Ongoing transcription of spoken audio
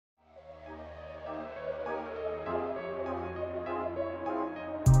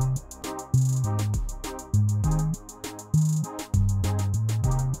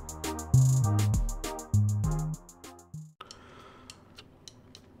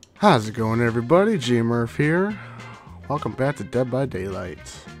How's it going, everybody? GMurf here. Welcome back to Dead by Daylight.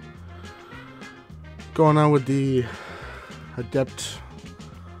 Going on with the ADEPT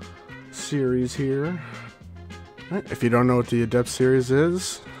series here. If you don't know what the ADEPT series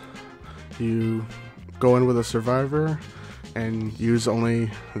is, you go in with a survivor and use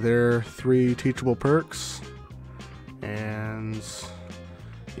only their 3 teachable perks, and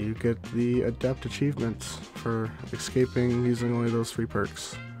you get the ADEPT achievement for escaping using only those 3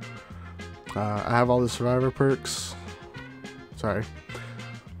 perks. I have all the survivor perks. Sorry.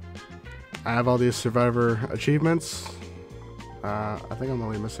 I have all these survivor achievements. I think I'm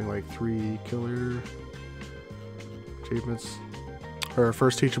only missing like 3 killer achievements. Our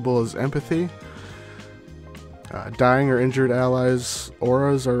first teachable is empathy. Dying or injured allies'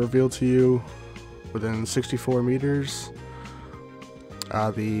 auras are revealed to you within 64 meters.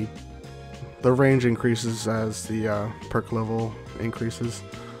 The range increases as the perk level increases.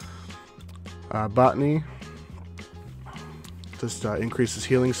 Botany just increases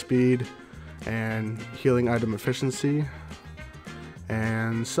healing speed and healing item efficiency.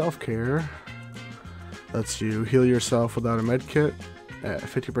 And self-care lets you heal yourself without a med kit at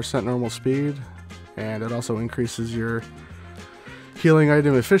 50% normal speed, and it also increases your healing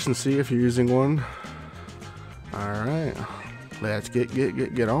item efficiency if you're using one. Alright, let's get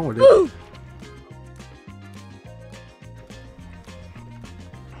on with it. Woo!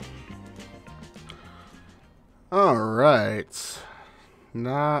 Alright,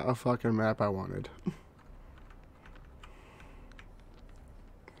 not a fucking map I wanted.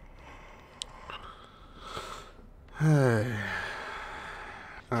 Hey.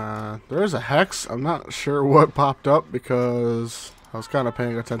 There's a hex. I'm not sure what popped up because I was kind of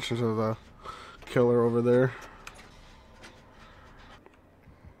paying attention to the killer over there.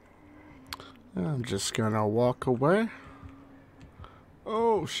 I'm just gonna walk away.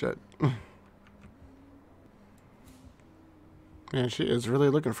 Oh shit. Man, she is really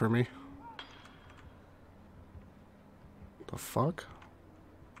looking for me. The fuck?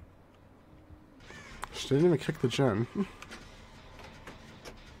 She didn't even kick the gen.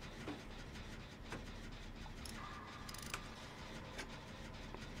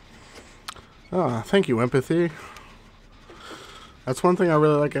 Ah, thank you, empathy. That's one thing I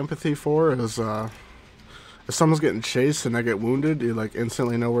really like empathy for, is if someone's getting chased and I get wounded, you like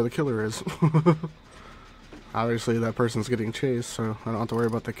instantly know where the killer is. Obviously that person's getting chased, so I don't have to worry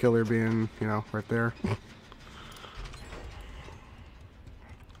about the killer being, you know, right there.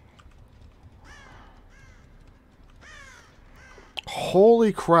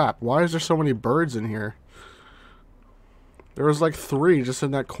 Holy crap, why is there so many birds in here? There was like 3 just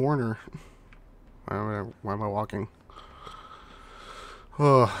in that corner. Why am I walking?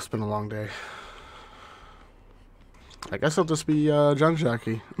 Oh, it's been a long day. I guess I'll just be John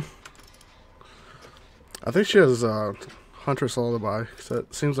Jackie. I think she has Huntress Lullaby, because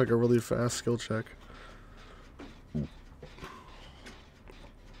that seems like a really fast skill check.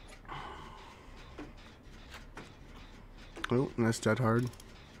 Oh, nice dead hard.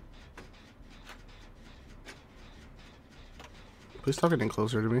 Please stop getting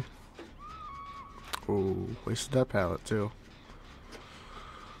closer to me. Oh, wasted that pallet too.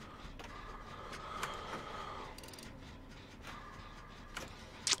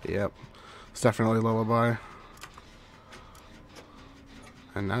 Yep, it's definitely Lullaby.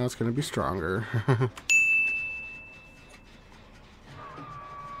 And now it's gonna be stronger.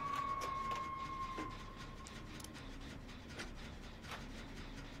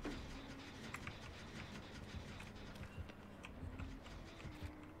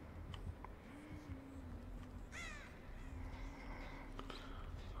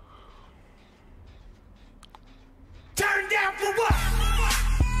 Turn down for what?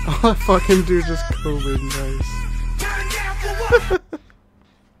 Oh, that fucking dude just COVID, nice. Turn down for what?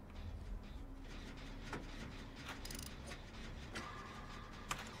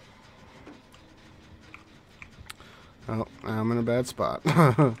 Oh, I'm in a bad spot.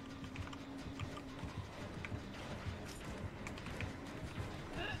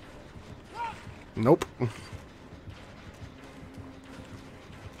 Nope.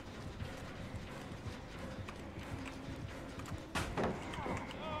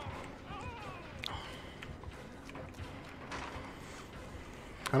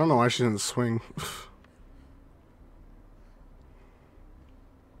 I don't know why she didn't swing.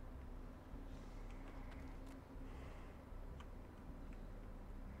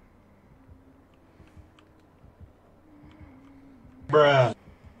 Bruh.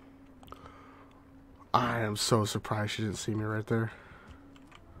 I am so surprised she didn't see me right there.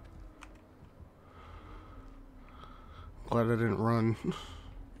 Glad I didn't run.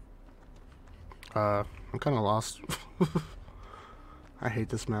 I'm kind of lost. I hate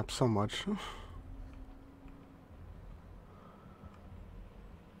this map so much.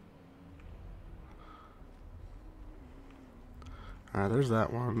 Alright, there's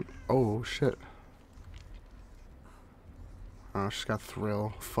that one. Oh, shit. Oh, she's got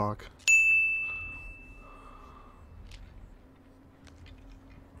thrill. Fuck.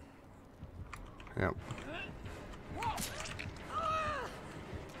 Yep.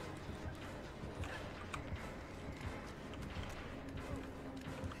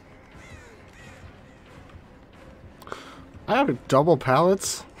 I have double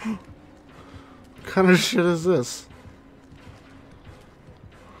pallets? What kind of shit is this?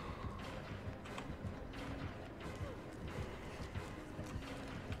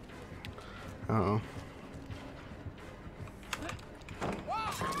 Uh-oh.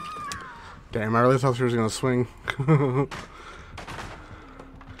 Damn, I really thought she was gonna swing.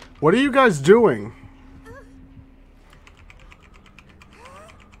 What are you guys doing?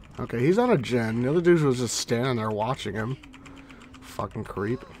 Okay, he's on a gen. The other dude was just standing there watching him. Fucking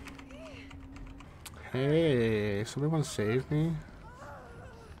creep. Hey, somebody want to save me?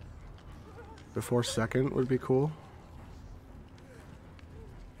 Before second would be cool.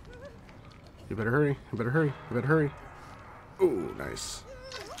 You better hurry. You better hurry. You better hurry. Ooh, nice.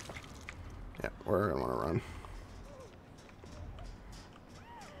 Yeah, we're gonna want to run.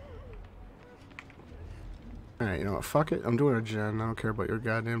 Alright, you know what? Fuck it. I'm doing a gen. I don't care about your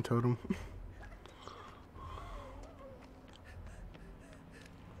goddamn totem.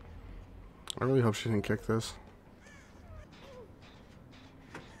 I really hope she didn't kick this.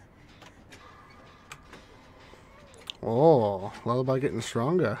 Oh, lullaby getting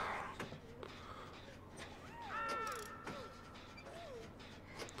stronger.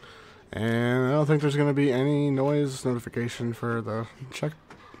 And I don't think there's going to be any noise notification for the check.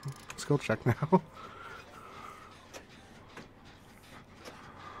 Skill check now.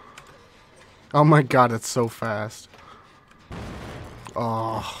 Oh my god, it's so fast.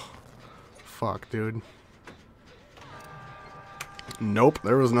 Oh, fuck, dude. Nope,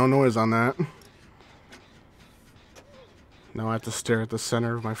 there was no noise on that. Now I have to stare at the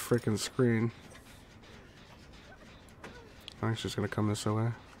center of my freaking screen. I think she's gonna come this way.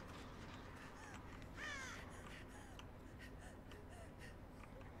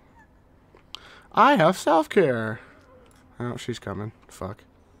 I have self-care. Oh, she's coming. Fuck.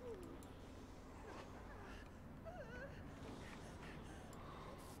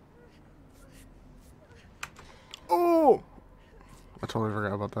 Oh! I totally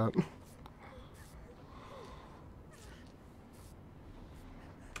forgot about that.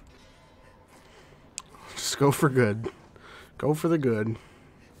 Just go for good. Go for the good.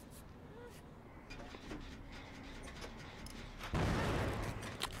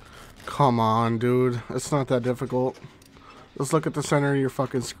 Come on, dude. It's not that difficult. Just look at the center of your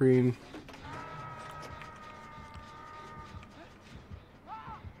fucking screen.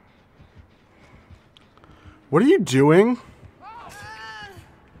 What are you doing?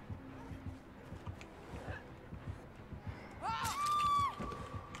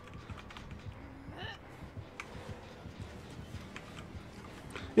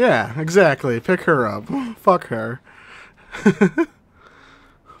 Yeah, exactly. Pick her up. Fuck her.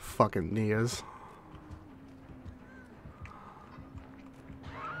 Fucking Nias.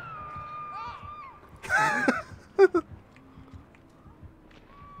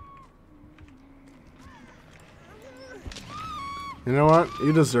 You know what?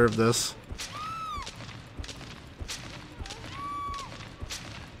 You deserve this.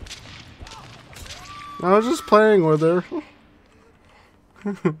 I was just playing with her.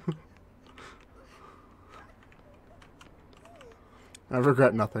 I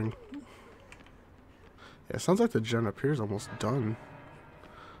regret nothing. Yeah, it sounds like the gen up here is almost done.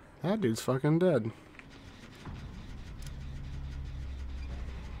 That dude's fucking dead.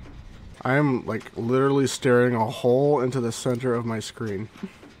 I am, like, literally staring a hole into the center of my screen.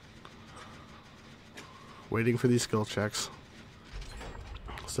 Waiting for these skill checks.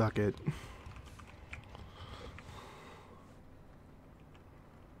 Suck it.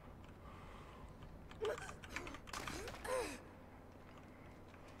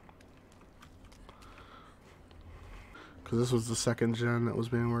 Because this was the second gen that was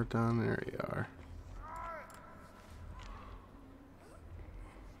being worked on. There you are.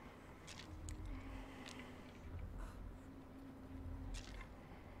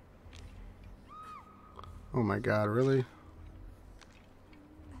 Oh my god, really?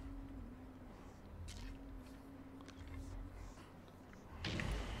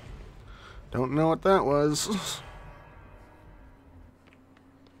 Don't know what that was.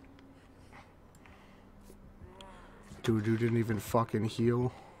 Dude, you didn't even fucking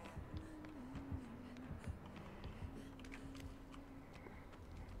heal.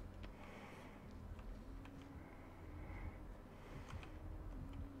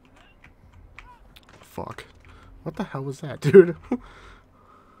 Fuck. What the hell was that, dude?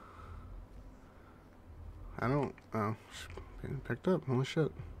 I don't... Oh. Picked up. Holy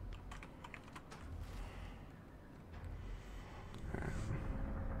shit.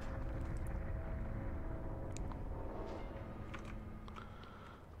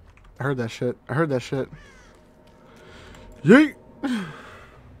 I heard that shit. I heard that shit. Yeet!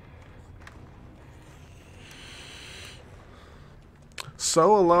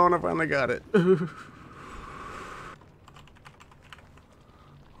 So alone, I finally got it.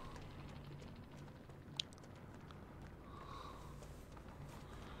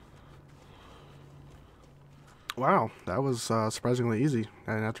 Wow, that was surprisingly easy.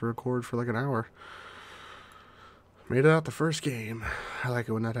 I didn't have to record for like an hour. Made it out the first game. I like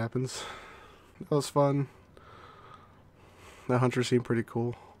it when that happens. That was fun. The hunter seemed pretty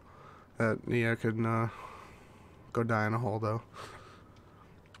cool. That Nia could go die in a hole though.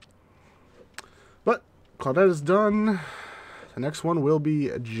 But Claudette is done. The next one will be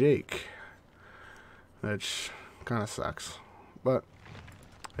Jake, which kind of sucks, but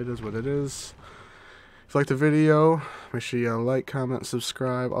it is what it is. If you like the video, make sure you like, comment,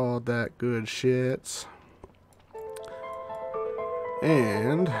 subscribe, all that good shit.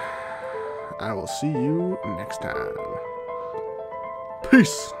 And I will see you next time.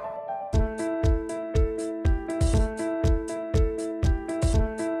 Peace.